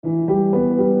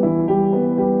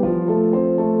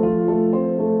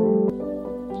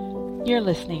You're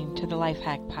listening to the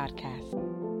LifeHack Podcast.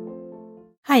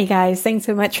 Hi, you guys. Thanks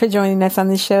so much for joining us on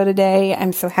the show today.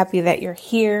 I'm so happy that you're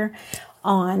here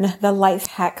on the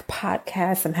LifeHack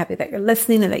Podcast. I'm happy that you're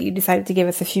listening and that you decided to give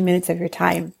us a few minutes of your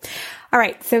time. All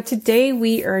right. So today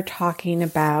we are talking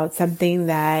about something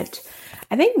that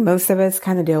I think most of us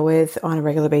kind of deal with on a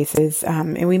regular basis.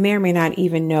 And we may or may not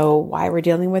even know why we're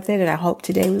dealing with it. And I hope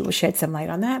today we will shed some light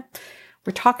on that.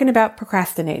 We're talking about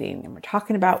procrastinating, and we're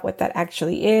talking about what that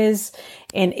actually is,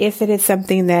 and if it is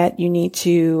something that you need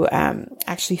to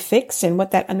actually fix, and what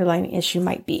that underlying issue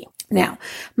might be. Now,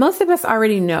 most of us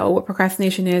already know what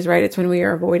procrastination is, right? It's when we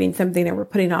are avoiding something or we're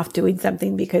putting off doing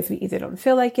something because we either don't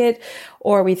feel like it,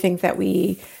 or we think that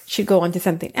we should go on to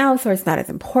something else, or it's not as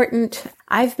important.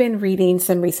 I've been reading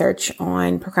some research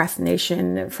on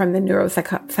procrastination from the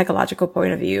neuropsychological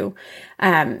point of view.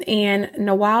 And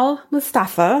Nawal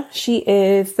Mustafa, she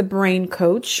is the brain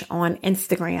coach on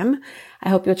Instagram. I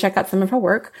hope you'll check out some of her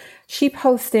work. She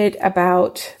posted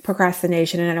about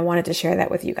procrastination, and I wanted to share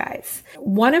that with you guys.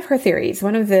 One of her theories,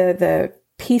 one of the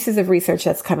pieces of research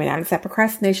that's coming out is that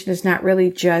procrastination is not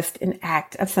really just an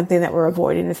act of something that we're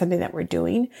avoiding or something that we're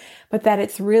doing, but that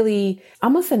it's really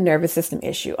almost a nervous system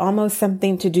issue, almost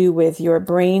something to do with your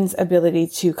brain's ability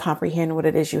to comprehend what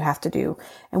it is you have to do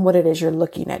and what it is you're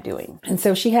looking at doing. And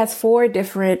so she has 4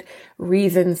 different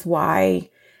reasons why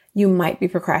you might be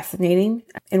procrastinating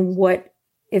and what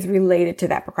is related to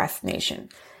that procrastination.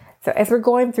 So as we're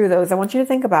going through those, I want you to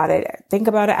think about it. Think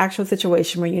about an actual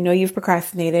situation where you know you've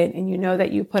procrastinated and you know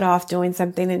that you put off doing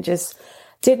something and just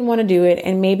didn't want to do it.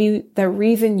 And maybe the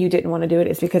reason you didn't want to do it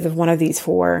is because of one of these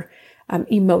 4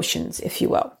 emotions, if you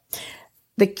will.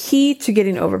 The key to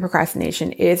getting over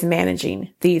procrastination is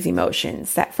managing these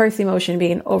emotions. That first emotion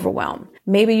being overwhelm.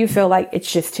 Maybe you feel like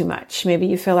it's just too much. Maybe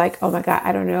you feel like, oh my God,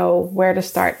 I don't know where to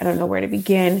start. I don't know where to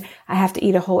begin. I have to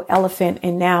eat a whole elephant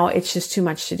and now it's just too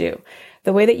much to do.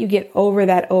 The way that you get over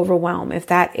that overwhelm, if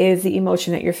that is the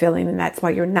emotion that you're feeling and that's why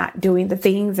you're not doing the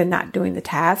things and not doing the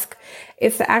task,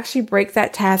 is to actually break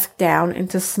that task down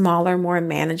into smaller, more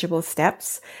manageable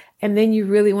steps. And then you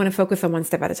really want to focus on one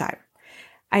step at a time.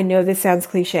 I know this sounds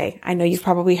cliche. I know you've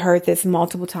probably heard this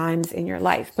multiple times in your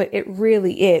life, but it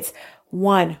really is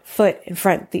one foot in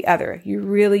front of the other. You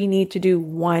really need to do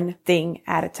one thing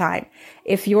at a time.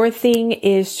 If your thing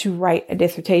is to write a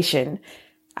dissertation,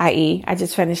 i.e., I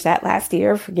just finished that last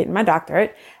year for getting my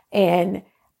doctorate, and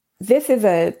this is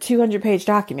a 200-page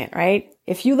document, right?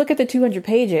 If you look at the 200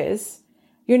 pages,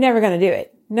 you're never going to do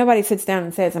it. Nobody sits down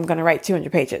and says, I'm going to write 200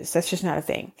 pages. That's just not a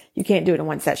thing. You can't do it in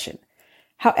one session.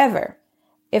 However,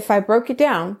 if I broke it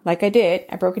down like I did,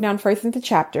 I broke it down first into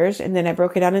chapters, and then I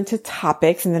broke it down into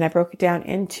topics, and then I broke it down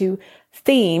into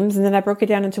themes, and then I broke it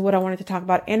down into what I wanted to talk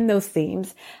about in those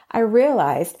themes, I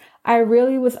realized I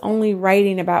really was only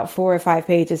writing about 4 or 5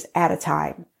 pages at a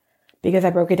time because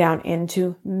I broke it down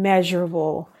into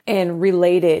measurable and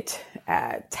related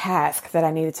tasks that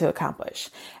I needed to accomplish.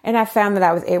 And I found that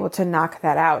I was able to knock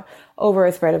that out over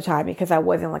a spread of time because I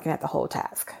wasn't looking at the whole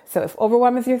task. So if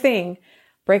overwhelm is your thing,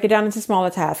 break it down into smaller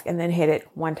tasks and then hit it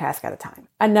one task at a time.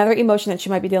 Another emotion that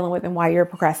you might be dealing with and why you're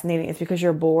procrastinating is because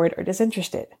you're bored or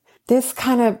disinterested. This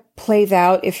kind of plays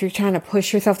out if you're trying to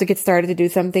push yourself to get started to do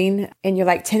something and you're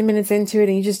like 10 minutes into it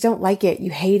and you just don't like it.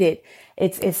 You hate it.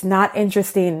 It's not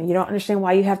interesting. You don't understand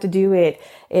why you have to do it.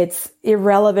 It's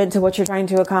irrelevant to what you're trying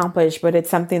to accomplish, but it's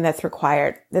something that's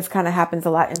required. This kind of happens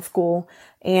a lot in school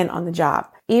and on the job.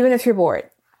 Even if you're bored,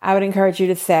 I would encourage you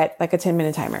to set like a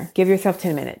 10-minute timer. Give yourself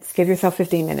 10 minutes. Give yourself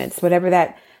 15 minutes, whatever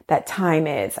that time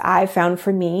is. I found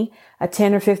for me a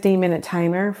 10 or 15 minute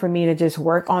timer for me to just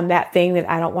work on that thing that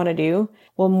I don't want to do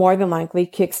will more than likely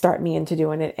kickstart me into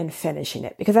doing it and finishing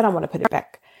it because I don't want to put it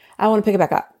back. I want to pick it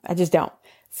back up. I just don't.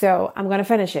 So I'm going to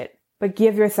finish it, but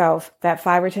give yourself that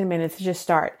 5 or 10 minutes to just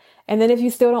start. And then if you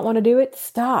still don't want to do it,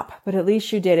 stop. But at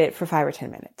least you did it for 5 or 10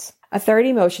 minutes. A third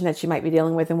emotion that you might be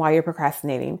dealing with and why you're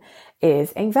procrastinating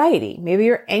is anxiety. Maybe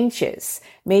you're anxious.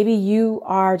 Maybe you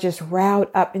are just riled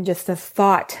up in just the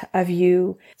thought of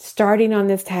you starting on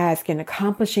this task and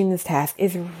accomplishing this task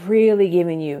is really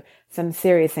giving you some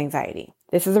serious anxiety.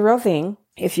 This is a real thing.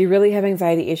 If you really have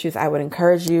anxiety issues, I would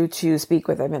encourage you to speak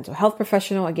with a mental health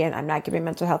professional. Again, I'm not giving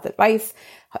mental health advice.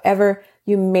 However,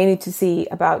 you may need to see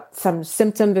about some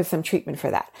symptoms or some treatment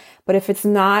for that. But if it's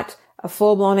not a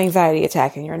full-blown anxiety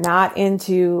attack and you're not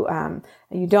into, and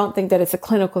you don't think that it's a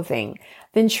clinical thing,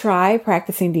 then try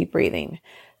practicing deep breathing.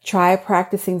 Try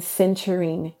practicing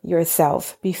centering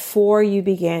yourself before you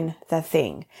begin the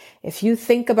thing. If you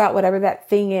think about whatever that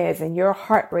thing is and your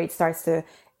heart rate starts to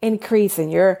increase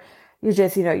and you're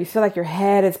just, you feel like your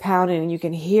head is pounding and you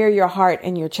can hear your heart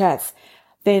in your chest,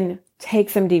 then take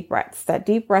some deep breaths. That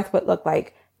deep breath would look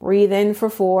like breathe in for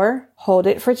 4, hold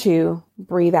it for 2,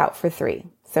 breathe out for 3.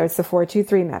 So it's the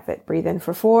 4-2-3 method. Breathe in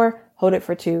for 4, hold it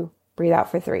for 2, breathe out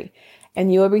for 3.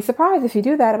 And you will be surprised if you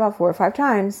do that about 4 or 5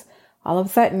 times, all of a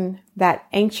sudden that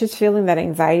anxious feeling, that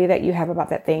anxiety that you have about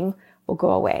that thing will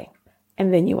go away.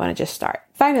 And then you want to just start.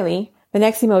 Finally, the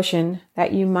next emotion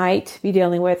that you might be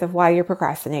dealing with of why you're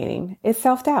procrastinating is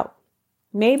self-doubt.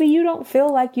 Maybe you don't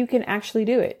feel like you can actually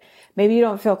do it. Maybe you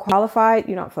don't feel qualified.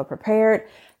 You don't feel prepared.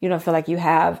 You don't feel like you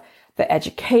have the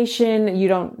education. You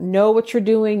don't know what you're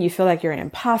doing. You feel like you're an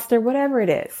imposter, whatever it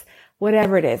is.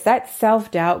 That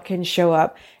self-doubt can show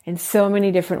up in so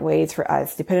many different ways for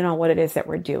us, depending on what it is that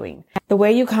we're doing. The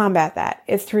way you combat that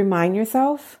is to remind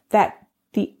yourself that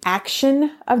the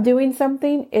action of doing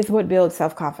something is what builds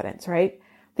self-confidence, right?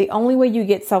 The only way you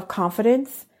get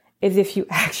self-confidence is if you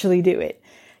actually do it.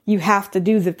 You have to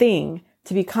do the thing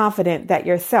to be confident that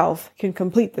yourself can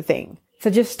complete the thing. So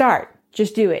just start.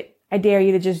 Just do it. I dare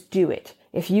you to just do it.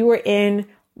 If you were in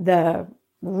the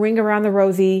ring around the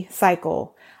rosy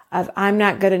cycle of I'm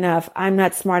not good enough, I'm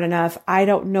not smart enough, I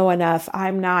don't know enough,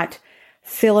 I'm not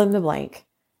fill in the blank,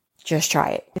 just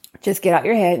try it. Just get out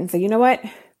your head and say, you know what?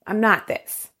 I'm not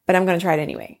this, but I'm going to try it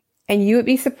anyway. And you would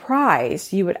be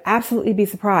surprised. You would absolutely be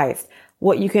surprised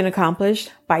what you can accomplish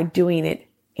by doing it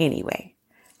anyway.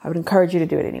 I would encourage you to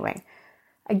do it anyway.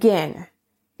 Again,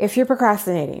 if you're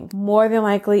procrastinating, more than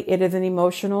likely it is an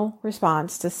emotional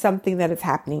response to something that is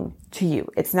happening to you.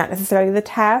 It's not necessarily the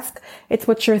task. It's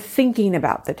what you're thinking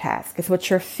about the task. It's what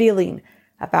you're feeling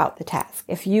about the task.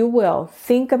 If you will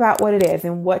think about what it is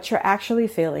and what you're actually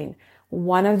feeling,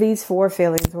 one of these 4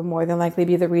 feelings will more than likely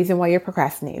be the reason why you're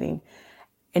procrastinating.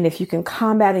 And if you can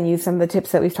combat and use some of the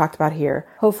tips that we've talked about here,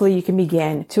 hopefully you can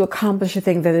begin to accomplish the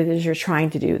things that it is you're trying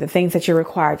to do, the things that you're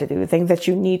required to do, the things that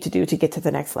you need to do to get to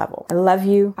the next level. I love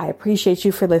you. I appreciate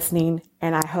you for listening,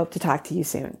 and I hope to talk to you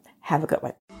soon. Have a good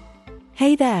one.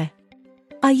 Hey there.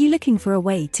 Are you looking for a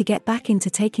way to get back into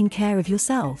taking care of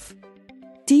yourself?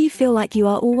 Do you feel like you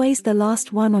are always the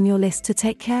last one on your list to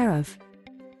take care of?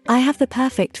 I have the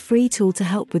perfect free tool to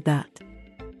help with that.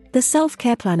 The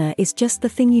Self-Care Planner is just the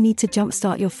thing you need to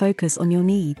jumpstart your focus on your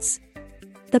needs.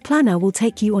 The planner will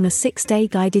take you on a 6-day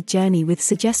guided journey with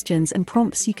suggestions and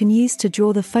prompts you can use to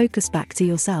draw the focus back to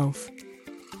yourself.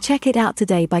 Check it out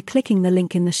today by clicking the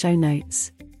link in the show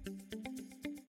notes.